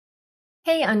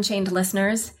Hey, Unchained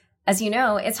listeners. As you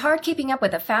know, it's hard keeping up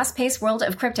with the fast-paced world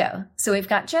of crypto, so we've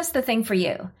got just the thing for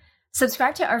you.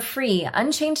 Subscribe to our free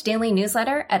Unchained daily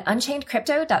newsletter at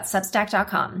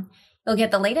unchainedcrypto.substack.com. You'll get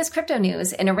the latest crypto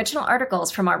news and original articles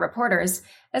from our reporters,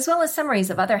 as well as summaries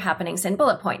of other happenings and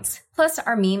bullet points, plus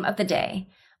our meme of the day,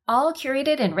 all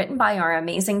curated and written by our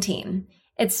amazing team.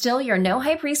 It's still your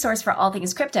no-hype resource for all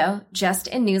things crypto, just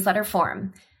in newsletter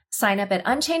form. Sign up at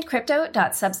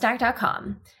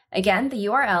unchainedcrypto.substack.com. Again, the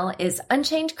URL is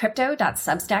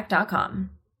unchainedcrypto.substack.com.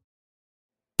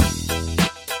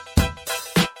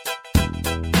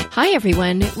 Hi,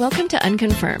 everyone. Welcome to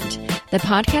Unconfirmed, the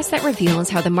podcast that reveals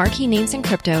how the marquee names in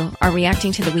crypto are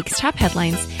reacting to the week's top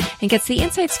headlines and gets the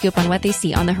inside scoop on what they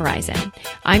see on the horizon.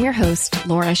 I'm your host,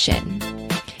 Laura Shin.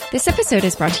 This episode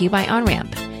is brought to you by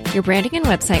OnRamp. Your branding and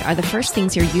website are the first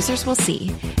things your users will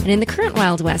see, and in the current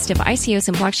Wild West of ICOs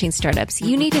and blockchain startups,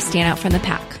 you need to stand out from the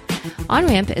pack.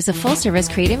 OnRamp is a full-service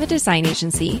creative and design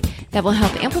agency that will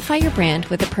help amplify your brand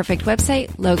with the perfect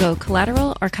website, logo,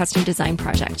 collateral, or custom design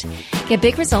project. Get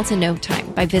big results in no time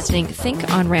by visiting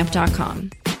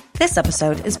thinkonramp.com. This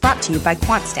episode is brought to you by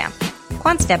QuantStamp.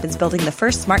 QuantStamp is building the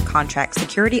first smart contract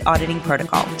security auditing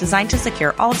protocol designed to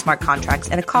secure all smart contracts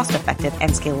in a cost-effective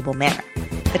and scalable manner.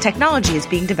 The technology is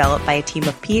being developed by a team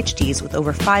of PhDs with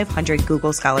over 500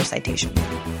 Google Scholar citations.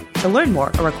 To learn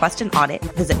more or request an audit,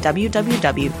 visit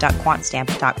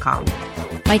www.quantstamp.com.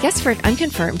 My guest for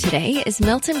Unconfirmed today is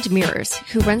Meltem Demirors,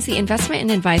 who runs the investment and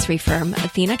advisory firm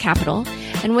Athena Capital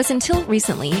and was until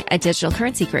recently at Digital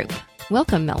Currency Group.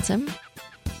 Welcome, Meltem.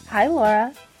 Hi,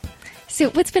 Laura. So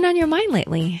what's been on your mind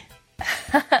lately?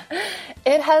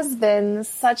 It has been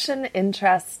such an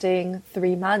interesting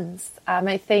 3 months.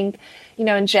 I think,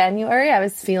 in January, I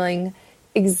was feeling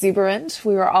exuberant.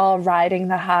 We were all riding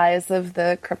the highs of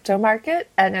the crypto market.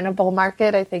 And in a bull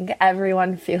market, I think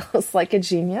everyone feels like a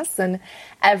genius and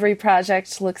every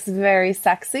project looks very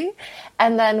sexy.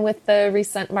 And then with the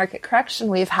recent market correction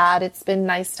we've had, it's been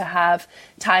nice to have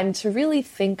time to really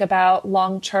think about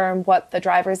long-term what the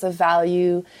drivers of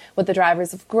value, what the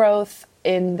drivers of growth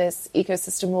in this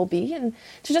ecosystem will be, and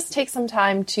to just take some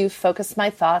time to focus my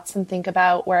thoughts and think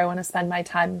about where I want to spend my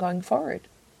time going forward.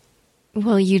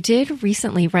 Well, you did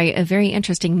recently write a very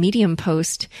interesting Medium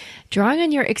post drawing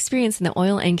on your experience in the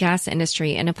oil and gas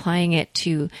industry and applying it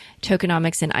to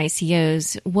tokenomics and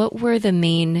ICOs. What were the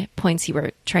main points you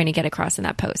were trying to get across in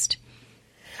that post?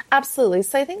 Absolutely.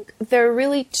 So I think there are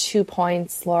really 2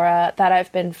 points, Laura, that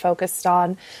I've been focused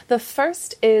on. The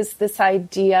first is this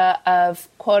idea of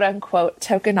quote unquote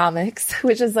tokenomics,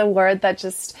 which is a word that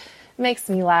just makes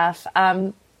me laugh.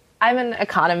 I'm an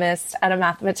economist and a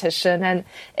mathematician, and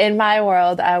in my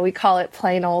world, we call it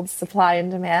plain old supply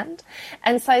and demand.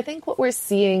 And so I think what we're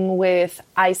seeing with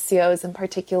ICOs in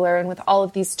particular, and with all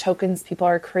of these tokens people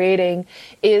are creating,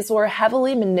 is we're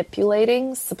heavily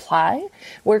manipulating supply.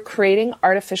 We're creating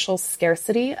artificial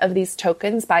scarcity of these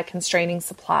tokens by constraining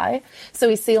supply. So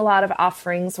we see a lot of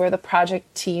offerings where the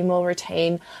project team will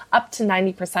retain up to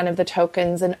 90% of the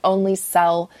tokens and only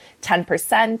sell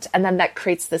 10%. And then that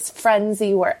creates this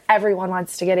frenzy where everyone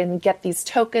wants to get in and get these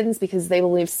tokens because they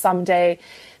believe someday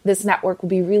this network will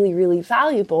be really, really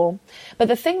valuable. But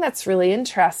the thing that's really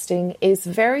interesting is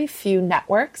very few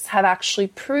networks have actually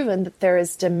proven that there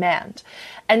is demand.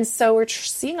 And so we're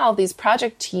seeing all these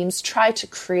project teams try to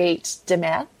create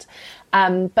demand.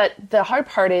 But the hard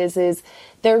part is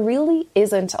there really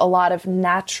isn't a lot of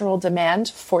natural demand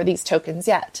for these tokens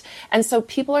yet. And so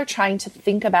people are trying to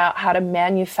think about how to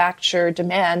manufacture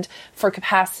demand for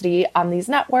capacity on these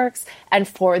networks and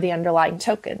for the underlying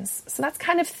tokens. So that's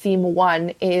kind of theme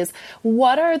 1 is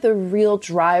what are the real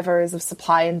drivers of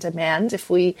supply and demand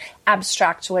if we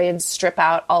abstract away and strip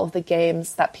out all of the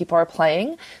games that people are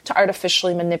playing to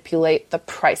artificially manipulate the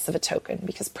price of a token,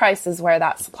 because price is where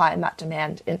that supply and that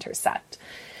demand intersect.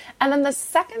 And then the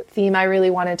second theme I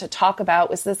really wanted to talk about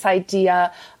was this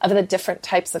idea of the different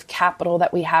types of capital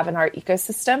that we have in our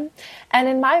ecosystem. And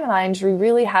in my mind, we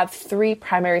really have 3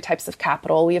 primary types of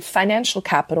capital. We have financial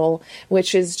capital,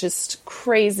 which is just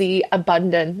crazy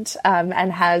abundant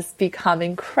and has become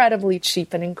incredibly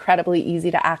cheap and incredibly easy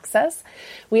to access.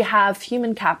 We have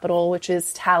human capital, which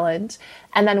is talent.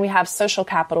 And then we have social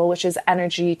capital, which is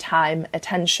energy, time,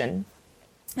 attention.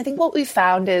 I think what we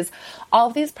found is all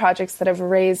of these projects that have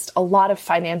raised a lot of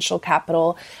financial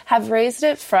capital have raised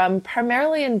it from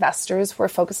primarily investors who are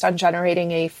focused on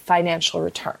generating a financial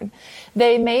return.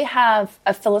 They may have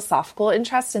a philosophical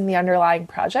interest in the underlying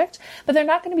project, but they're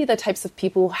not going to be the types of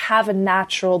people who have a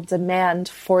natural demand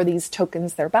for these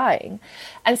tokens they're buying.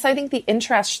 And so I think the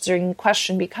interesting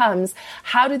question becomes,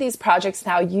 how do these projects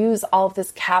now use all of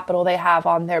this capital they have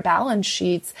on their balance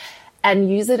sheets and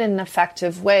use it in an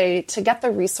effective way to get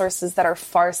the resources that are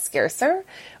far scarcer,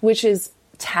 which is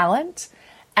talent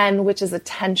and which is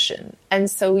attention. And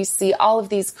so we see all of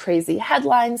these crazy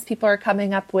headlines people are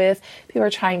coming up with. People are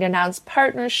trying to announce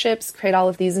partnerships, create all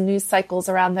of these news cycles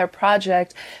around their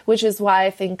project, which is why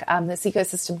I think this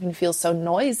ecosystem can feel so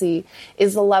noisy,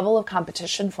 is the level of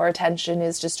competition for attention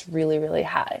is just really, really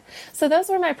high. So those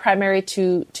were my primary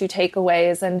two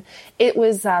takeaways. And it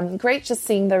was great just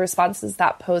seeing the responses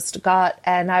that post got.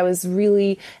 And I was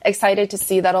really excited to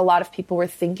see that a lot of people were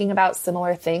thinking about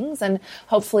similar things. And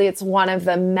hopefully it's one of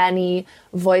the many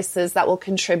voices that will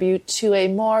contribute to a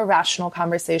more rational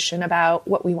conversation about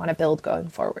what we want to build going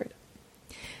forward.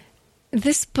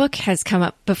 This book has come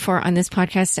up before on this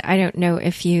podcast. I don't know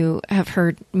if you have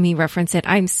heard me reference it.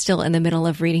 I'm still in the middle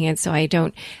of reading it, so I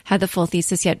don't have the full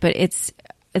thesis yet, but it's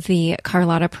the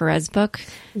Carlota Perez book,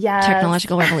 yes.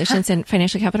 Technological Revolutions and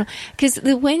Financial Capital. Because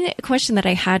the one question that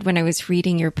I had when I was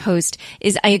reading your post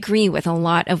is I agree with a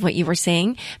lot of what you were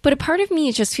saying, but a part of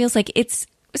me just feels like it's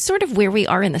sort of where we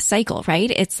are in the cycle, right?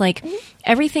 It's like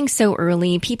everything's so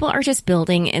early. People are just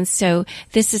building. And so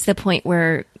this is the point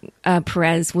where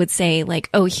Perez would say like,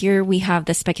 oh, here we have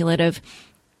the speculative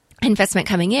investment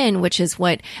coming in, which is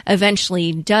what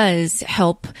eventually does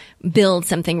help build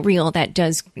something real that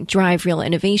does drive real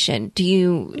innovation. Do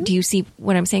you see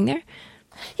what I'm saying there?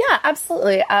 Yeah,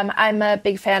 absolutely. I'm a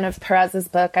big fan of Perez's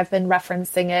book. I've been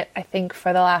referencing it, I think,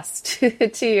 for the last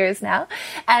two years now.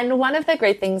 And one of the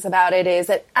great things about it is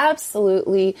it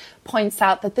absolutely points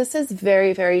out that this is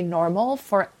very, very normal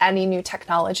for any new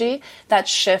technology that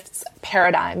shifts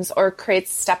paradigms or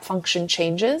creates step function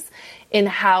changes in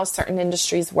how certain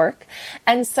industries work.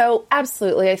 And so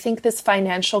absolutely, I think this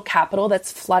financial capital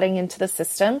that's flooding into the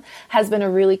system has been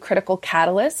a really critical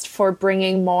catalyst for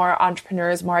bringing more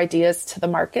entrepreneurs, more ideas to the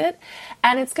market.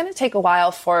 And it's going to take a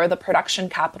while for the production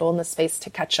capital in the space to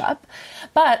catch up.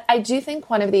 But I do think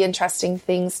one of the interesting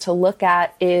things to look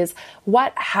at is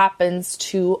what happens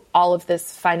to all of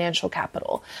this financial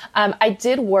capital. I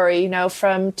did worry,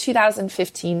 from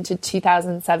 2015 to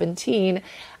 2017,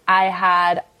 I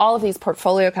had all of these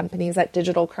portfolio companies at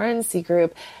Digital Currency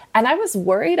Group, and I was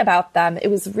worried about them. It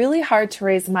was really hard to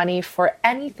raise money for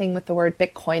anything with the word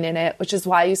Bitcoin in it, which is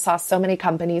why you saw so many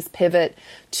companies pivot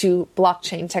to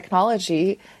blockchain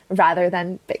technology rather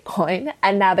than Bitcoin.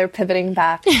 And now they're pivoting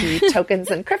back to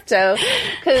tokens and crypto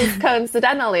because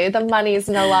coincidentally, the money is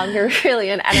no longer really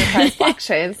in enterprise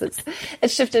blockchains.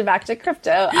 It's shifted back to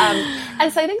crypto.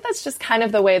 And so I think that's just kind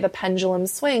of the way the pendulum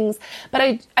swings.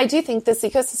 But I do think this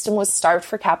ecosystem was starved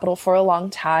for capital for a long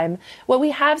time. What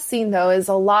we have seen, though, is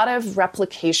a lot of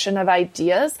replication of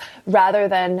ideas rather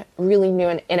than really new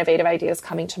and innovative ideas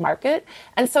coming to market.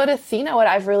 And so at Athena, what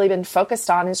I've really been focused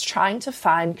on is trying to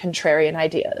find contrarian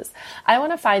ideas. I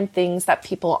want to find things that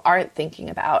people aren't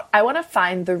thinking about. I want to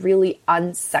find the really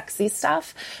unsexy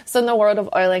stuff. So in the world of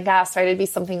oil and gas, right, it'd be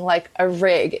something like a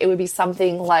rig. It would be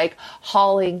something like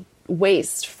hauling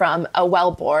waste from a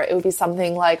wellbore. It would be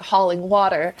something like hauling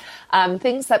water,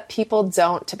 things that people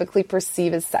don't typically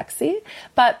perceive as sexy.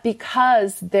 But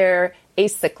because they're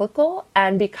acyclical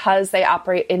and because they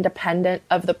operate independent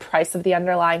of the price of the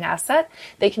underlying asset,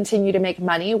 they continue to make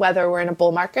money, whether we're in a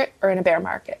bull market or in a bear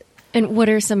market. And what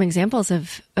are some examples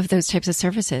of those types of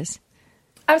services?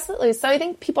 Absolutely. So I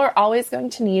think people are always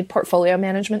going to need portfolio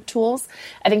management tools.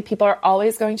 I think people are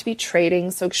always going to be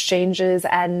trading. So exchanges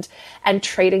and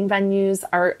trading venues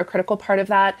are a critical part of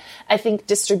that. I think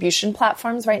distribution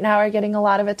platforms right now are getting a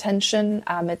lot of attention.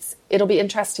 It'll be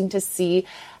interesting to see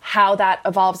how that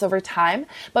evolves over time.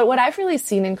 But what I've really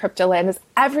seen in crypto land is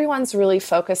everyone's really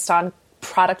focused on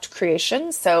product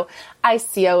creation. So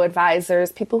ICO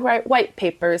advisors, people who write white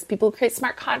papers, people who create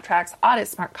smart contracts, audit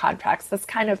smart contracts. That's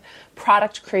kind of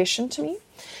product creation to me.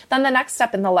 Then the next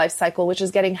step in the life cycle, which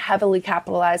is getting heavily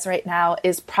capitalized right now,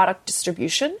 is product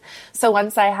distribution. So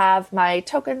once I have my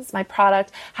tokens, my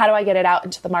product, how do I get it out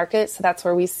into the market? So that's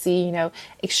where we see,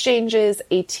 exchanges,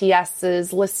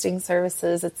 ATSs, listing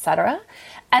services, etc.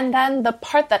 And then the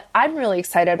part that I'm really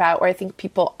excited about, where I think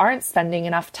people aren't spending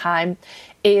enough time,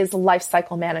 is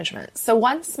lifecycle management. So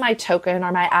once my token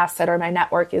or my asset or my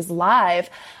network is live,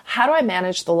 how do I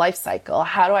manage the lifecycle?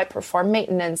 How do I perform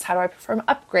maintenance? How do I perform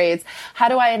upgrades? How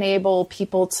do I enable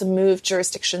people to move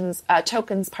tokens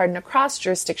across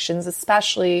jurisdictions,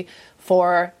 especially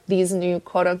for these new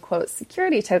quote unquote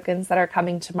security tokens that are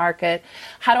coming to market?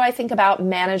 How do I think about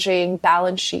managing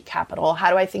balance sheet capital? How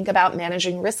do I think about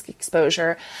managing risk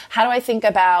exposure? How do I think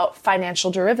about financial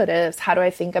derivatives? How do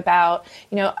I think about,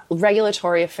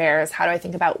 regulatory affairs? How do I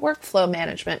think about workflow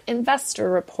management, investor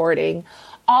reporting?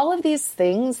 all of these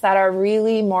things that are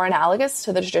really more analogous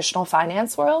to the traditional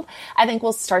finance world, I think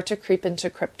will start to creep into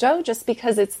crypto just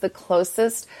because it's the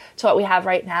closest to what we have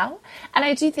right now. And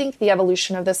I do think the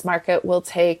evolution of this market will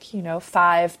take,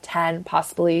 5, 10,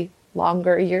 possibly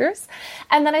longer years.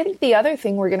 And then I think the other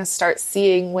thing we're going to start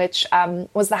seeing, which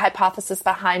was the hypothesis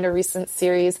behind a recent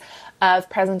series of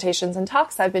presentations and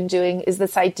talks I've been doing, is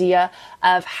this idea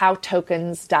of how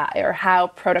tokens die or how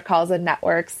protocols and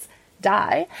networks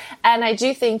die. And I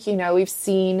do think, we've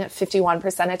seen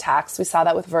 51% attacks. We saw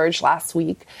that with Verge last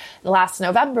week. Last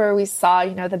November, we saw,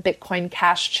 the Bitcoin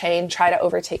Cash chain try to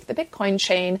overtake the Bitcoin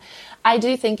chain. I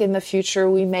do think in the future,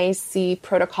 we may see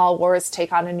protocol wars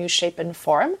take on a new shape and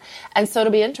form. And so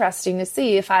it'll be interesting to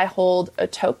see if I hold a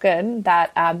token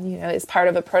that, is part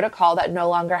of a protocol that no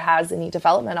longer has any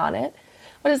development on it.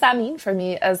 What does that mean for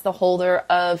me as the holder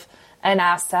of an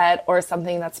asset or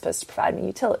something that's supposed to provide me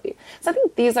utility? So I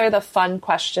think these are the fun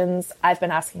questions I've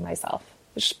been asking myself,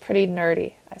 which is pretty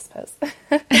nerdy, I suppose.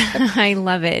 I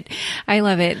love it. I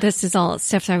love it. This is all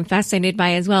stuff I'm fascinated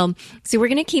by as well. So we're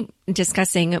going to keep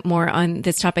discussing more on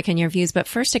this topic and your views, but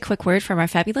first a quick word from our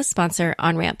fabulous sponsor,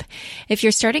 OnRamp. If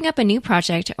you're starting up a new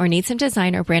project or need some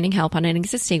design or branding help on an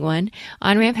existing one,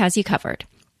 OnRamp has you covered.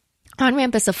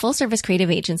 OnRamp is a full-service creative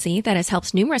agency that has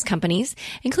helped numerous companies,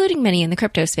 including many in the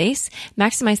crypto space,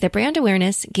 maximize their brand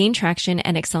awareness, gain traction,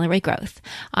 and accelerate growth.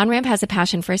 OnRamp has a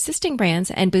passion for assisting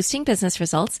brands and boosting business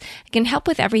results and can help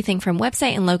with everything from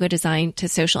website and logo design to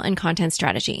social and content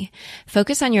strategy.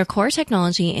 Focus on your core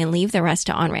technology and leave the rest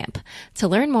to OnRamp. To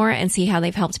learn more and see how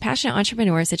they've helped passionate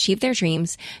entrepreneurs achieve their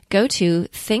dreams, go to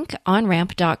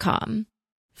thinkonramp.com.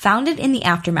 Founded in the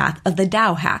aftermath of the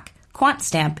DAO hack,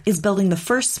 QuantStamp is building the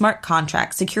first smart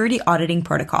contract security auditing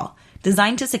protocol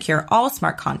designed to secure all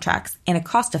smart contracts in a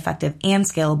cost-effective and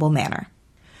scalable manner.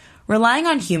 Relying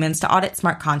on humans to audit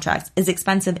smart contracts is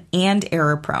expensive and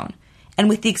error-prone, and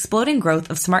with the exploding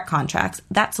growth of smart contracts,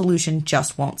 that solution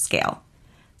just won't scale.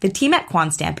 The team at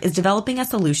QuantStamp is developing a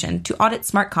solution to audit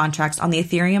smart contracts on the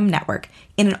Ethereum network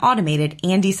in an automated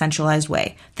and decentralized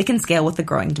way that can scale with the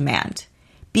growing demand.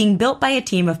 Being built by a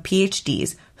team of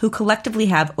PhDs who collectively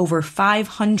have over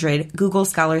 500 Google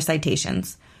Scholar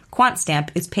citations, QuantStamp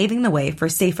is paving the way for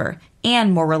safer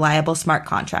and more reliable smart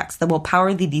contracts that will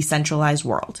power the decentralized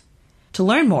world. To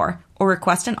learn more or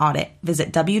request an audit,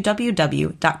 visit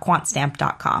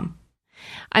www.quantstamp.com.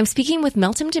 I'm speaking with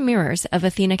Meltem Demirors of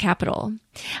Athena Capital.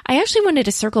 I actually wanted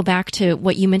to circle back to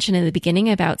what you mentioned in the beginning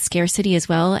about scarcity as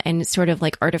well, and sort of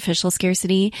like artificial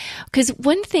scarcity. Because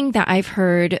one thing that I've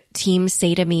heard teams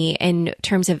say to me in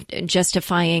terms of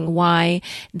justifying why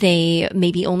they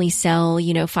maybe only sell,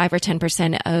 5 or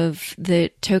 10% of the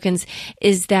tokens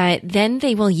is that then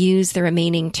they will use the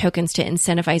remaining tokens to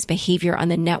incentivize behavior on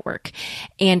the network.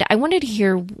 And I wanted to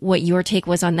hear what your take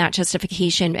was on that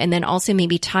justification, and then also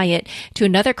maybe tie it to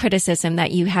another criticism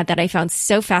that you had that I found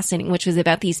so fascinating, which was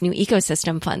about these new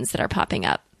ecosystem funds that are popping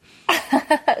up.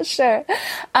 Sure.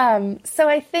 So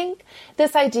I think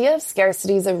this idea of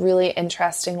scarcity is a really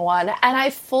interesting one. And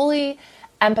I fully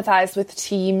empathize with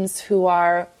teams who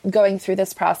are going through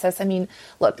this process. I mean,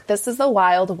 look, this is the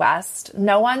Wild West.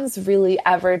 No one's really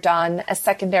ever done a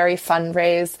secondary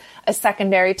fundraise, a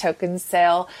secondary token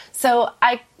sale. So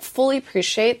I fully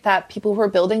appreciate that people who are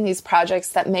building these projects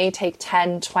that may take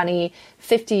 10, 20,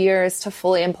 50 years to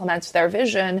fully implement their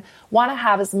vision want to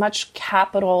have as much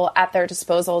capital at their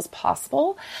disposal as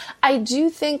possible. I do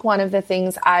think one of the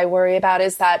things I worry about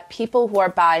is that people who are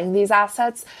buying these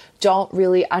assets don't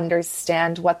really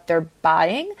understand what they're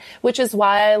buying, which is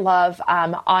why I love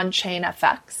on-chain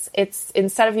FX. It's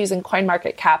instead of using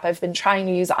CoinMarketCap, I've been trying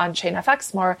to use on-chain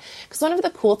FX more, because one of the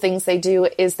cool things they do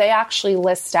is they actually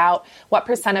list out what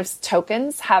percent of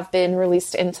tokens have been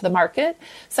released into the market.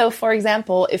 So for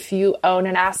example, if you own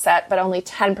an asset, but only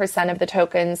 10% of the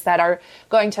tokens that are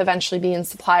going to eventually be in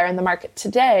supply or in the market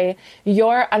today,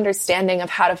 your understanding of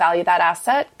how to value that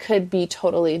asset could be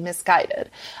totally misguided.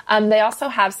 They also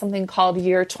have something called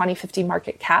year 2050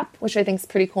 market cap, which I think is a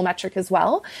pretty cool metric as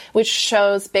well, which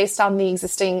shows based on the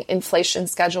existing inflation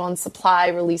schedule and supply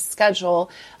release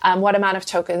schedule, what amount of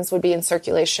tokens would be in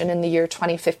circulation in the year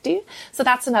 2050. So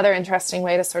that's another interesting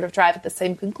way to sort of drive at the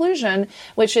same conclusion,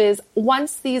 which is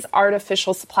once these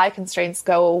artificial supply constraints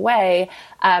go away,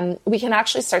 we can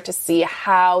actually start to see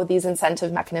how these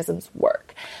incentive mechanisms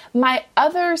work. My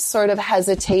other sort of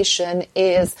hesitation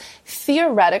is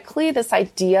theoretically this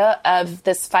idea of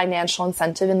this financial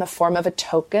incentive in the form of a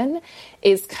token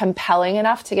is compelling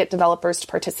enough to get developers to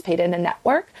participate in a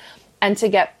network and to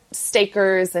get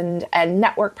stakers and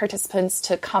network participants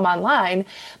to come online.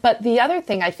 But the other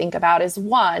thing I think about is,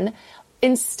 one,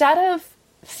 instead of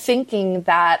thinking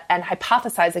that and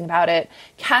hypothesizing about it,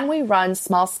 can we run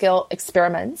small scale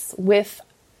experiments with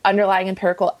underlying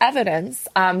empirical evidence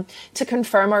to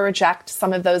confirm or reject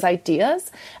some of those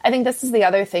ideas? I think this is the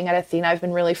other thing at Athena I've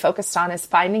been really focused on, is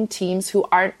finding teams who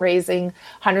aren't raising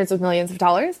hundreds of millions of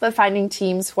dollars, but finding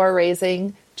teams who are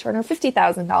raising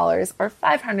 $250,000 or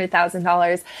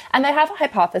 $500,000, and they have a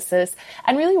hypothesis,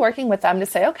 and really working with them to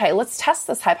say, okay, let's test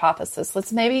this hypothesis.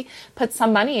 Let's maybe put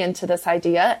some money into this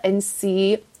idea and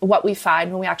see what we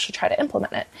find when we actually try to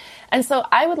implement it. And so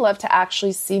I would love to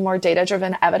actually see more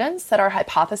data-driven evidence that our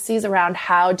hypotheses around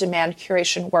how demand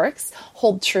curation works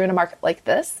hold true in a market like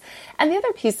this. And the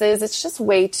other piece is it's just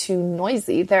way too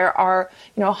noisy. There are,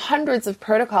 hundreds of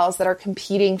protocols that are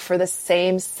competing for the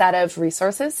same set of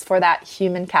resources for that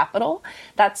human capital.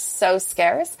 That's so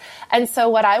scarce. And so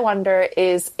what I wonder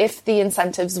is if the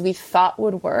incentives we thought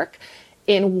would work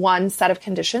in one set of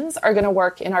conditions are going to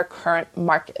work in our current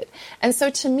market. And so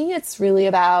to me, it's really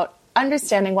about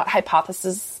understanding what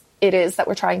hypothesis it is that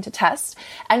we're trying to test,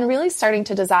 and really starting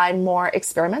to design more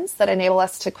experiments that enable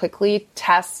us to quickly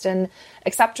test and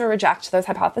accept or reject those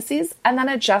hypotheses, and then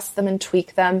adjust them and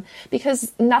tweak them,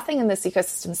 because nothing in this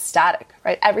ecosystem is static,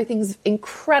 right? Everything's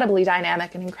incredibly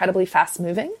dynamic and incredibly fast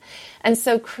moving. And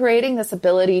so creating this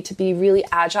ability to be really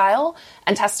agile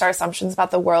and test our assumptions about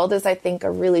the world is, I think,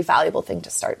 a really valuable thing to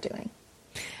start doing.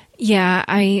 Yeah,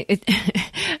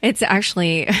 it's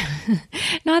actually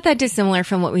not that dissimilar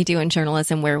from what we do in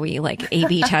journalism, where we like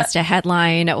A/B test a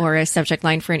headline or a subject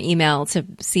line for an email to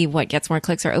see what gets more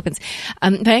clicks or opens.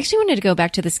 But I actually wanted to go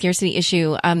back to the scarcity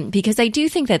issue, because I do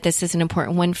think that this is an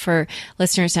important one for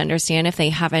listeners to understand if they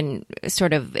haven't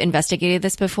sort of investigated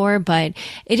this before. But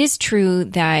it is true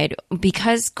that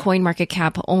because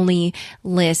CoinMarketCap only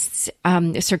lists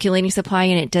circulating supply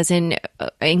and it doesn't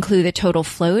include the total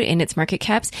float in its market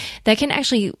caps, that can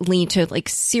actually lead to like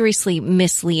seriously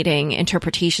misleading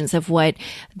interpretations of what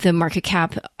the market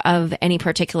cap of any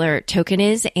particular token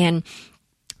is. And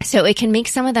so it can make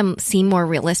some of them seem more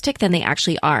realistic than they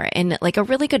actually are. And like a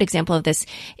really good example of this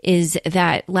is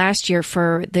that last year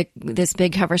for this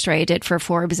big cover story I did for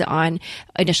Forbes on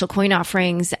initial coin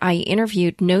offerings, I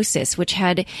interviewed Gnosis, which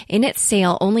had in its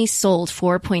sale only sold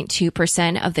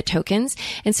 4.2% of the tokens.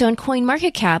 And so in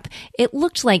CoinMarketCap, it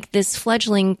looked like this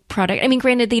fledgling product. I mean,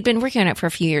 granted, they'd been working on it for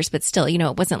a few years, but still, it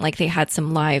wasn't like they had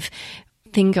some live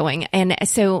thing going. And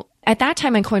so at that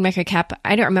time on CoinMarketCap,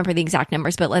 I don't remember the exact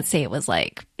numbers, but let's say it was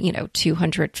like,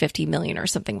 250 million or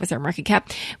something was their market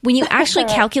cap. When you actually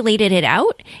calculated it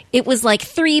out, it was like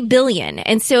 3 billion.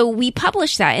 And so we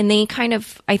published that, and they kind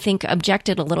of, I think,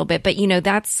 objected a little bit. But,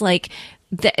 that's like,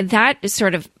 that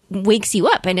sort of wakes you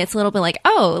up, and it's a little bit like,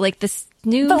 oh, like this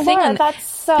new thing. Laura,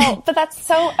 that's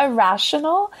so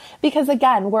irrational, because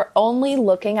again, we're only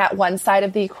looking at one side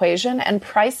of the equation, and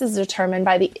price is determined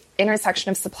by the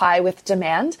intersection of supply with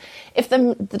demand. If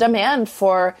the demand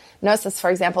for Gnosis, for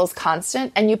example, is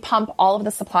constant and you pump all of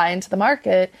the supply into the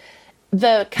market,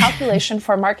 the calculation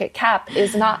for market cap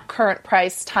is not current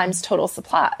price times total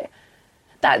supply.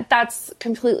 That's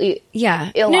completely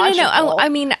illogical. No. I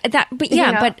mean that, but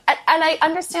but and I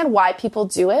understand why people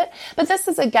do it, but this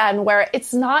is again where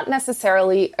it's not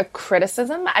necessarily a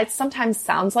criticism. It sometimes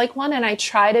sounds like one, and I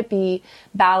try to be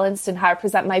balanced in how I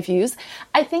present my views.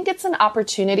 I think it's an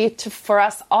opportunity for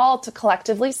us all to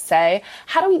collectively say,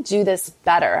 how do we do this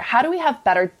better? How do we have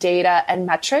better data and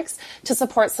metrics to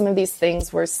support some of these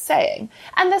things we're saying?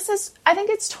 And I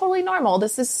think it's totally normal.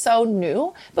 This is so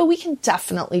new, but we can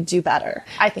definitely do better.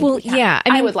 I think. Well, yeah,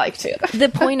 I would like to. The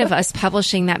point of us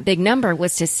publishing that big number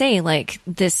was to say, like,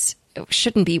 this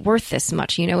shouldn't be worth this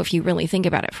much, if you really think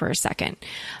about it for a second.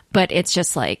 But it's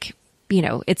just like,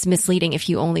 it's misleading if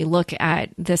you only look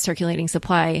at the circulating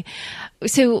supply.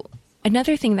 So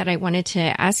another thing that I wanted to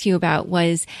ask you about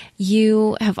was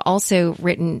you have also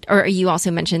written, or you also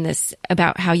mentioned this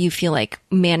about how you feel like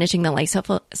managing the life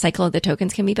cycle of the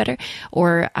tokens can be better,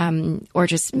 or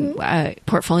just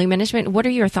portfolio management. What are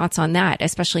your thoughts on that,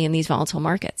 especially in these volatile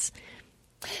markets?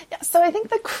 Yeah, so I think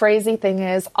the crazy thing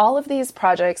is all of these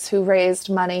projects who raised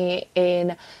money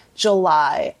in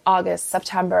July, August,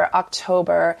 September,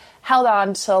 October, held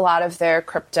on to a lot of their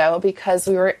crypto because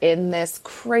we were in this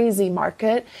crazy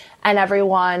market, and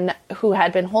everyone who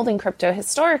had been holding crypto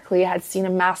historically had seen a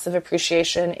massive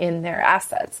appreciation in their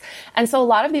assets. And so a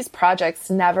lot of these projects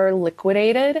never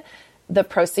liquidated the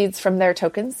proceeds from their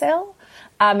token sale.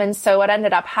 And so what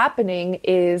ended up happening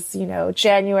is,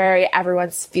 January,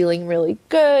 everyone's feeling really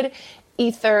good.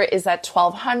 Ether is at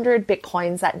 1,200,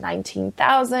 Bitcoin's at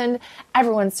 19,000.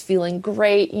 Everyone's feeling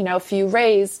great. If you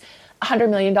raised $100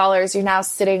 million, you're now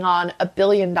sitting on $1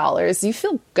 billion. You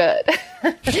feel good.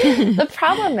 The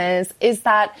problem is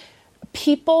that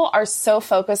people are so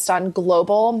focused on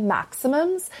global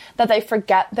maximums that they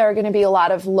forget there are going to be a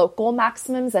lot of local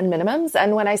maximums and minimums.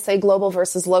 And when I say global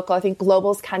versus local, I think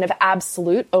global is kind of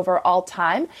absolute over all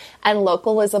time, and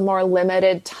local is a more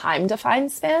limited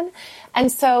time-defined span.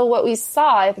 And so what we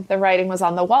saw, I think the writing was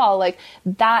on the wall, like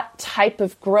that type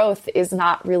of growth is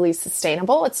not really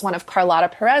sustainable. It's one of Carlota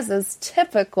Perez's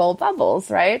typical bubbles,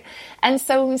 right? And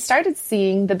so when we started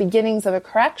seeing the beginnings of a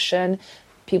correction,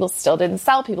 people still didn't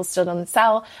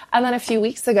sell. And then a few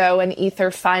weeks ago, when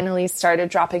Ether finally started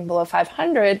dropping below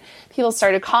 500, people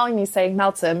started calling me saying,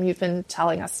 Meltem, you've been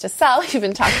telling us to sell. You've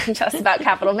been talking to us about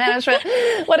capital management.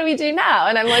 What do we do now?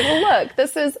 And I'm like, well, look,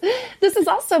 this is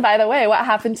also, by the way, what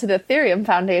happened to the Ethereum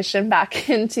Foundation back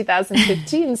in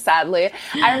 2015, sadly.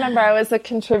 I remember I was a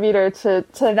contributor to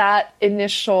that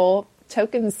initial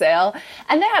token sale,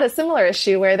 and they had a similar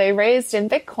issue where they raised in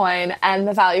Bitcoin and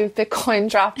the value of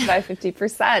Bitcoin dropped by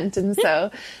 50%. And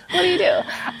so what do you do?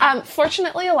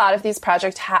 Fortunately, a lot of these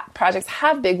projects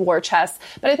have big war chests,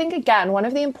 but I think, again, one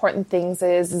of the important things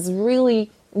is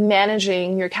really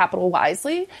managing your capital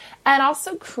wisely and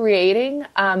also creating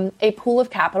a pool of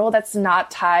capital that's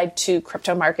not tied to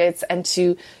crypto markets and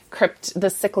to the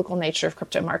cyclical nature of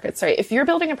crypto markets, right? If you're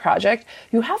building a project,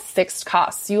 you have fixed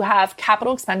costs, you have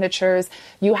capital expenditures,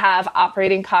 you have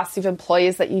operating costs, you have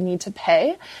employees that you need to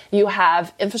pay, you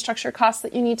have infrastructure costs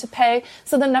that you need to pay.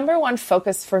 So the number one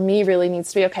focus for me really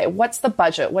needs to be, okay, what's the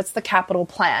budget? What's the capital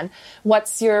plan?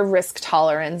 What's your risk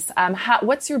tolerance?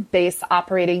 What's your base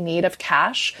operating need of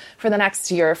cash for the next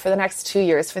year, for the next 2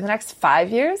 years, for the next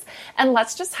 5 years? And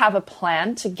let's just have a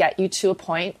plan to get you to a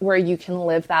point where you can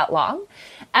live that long.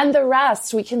 And the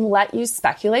rest, we can let you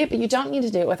speculate, but you don't need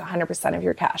to do it with 100% of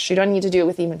your cash. You don't need to do it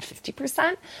with even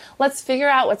 50%. Let's figure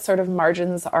out what sort of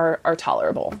margins are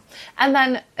tolerable. And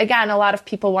then, again, a lot of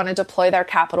people want to deploy their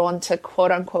capital into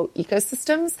quote-unquote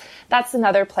ecosystems. That's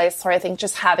another place where I think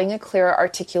just having a clear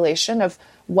articulation of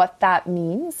what that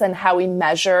means and how we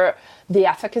measure the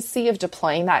efficacy of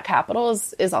deploying that capital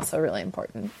is also really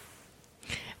important.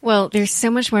 Well, there's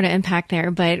so much more to unpack there,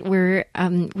 but we're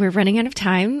running out of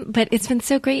time. But it's been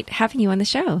so great having you on the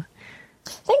show.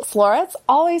 Thanks, Laura. It's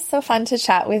always so fun to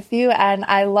chat with you. And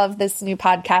I love this new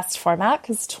podcast format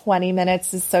because 20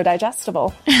 minutes is so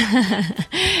digestible.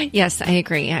 Yes, I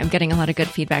agree. I'm getting a lot of good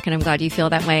feedback, and I'm glad you feel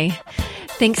that way.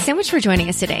 Thanks so much for joining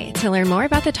us today. To learn more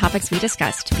about the topics we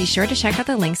discussed, be sure to check out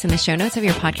the links in the show notes of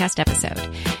your podcast episode.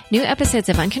 New episodes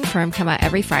of Unconfirmed come out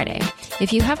every Friday.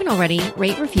 If you haven't already,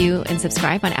 rate, review, and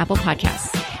subscribe on Apple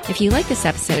Podcasts. If you like this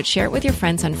episode, share it with your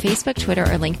friends on Facebook, Twitter,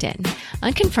 or LinkedIn.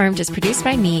 Unconfirmed is produced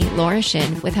by me, Laura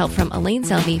Shin, with help from Elaine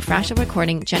Zelvey, Fractal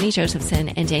Recording, Jenny Josephson,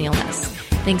 and Daniel Ness.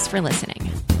 Thanks for listening.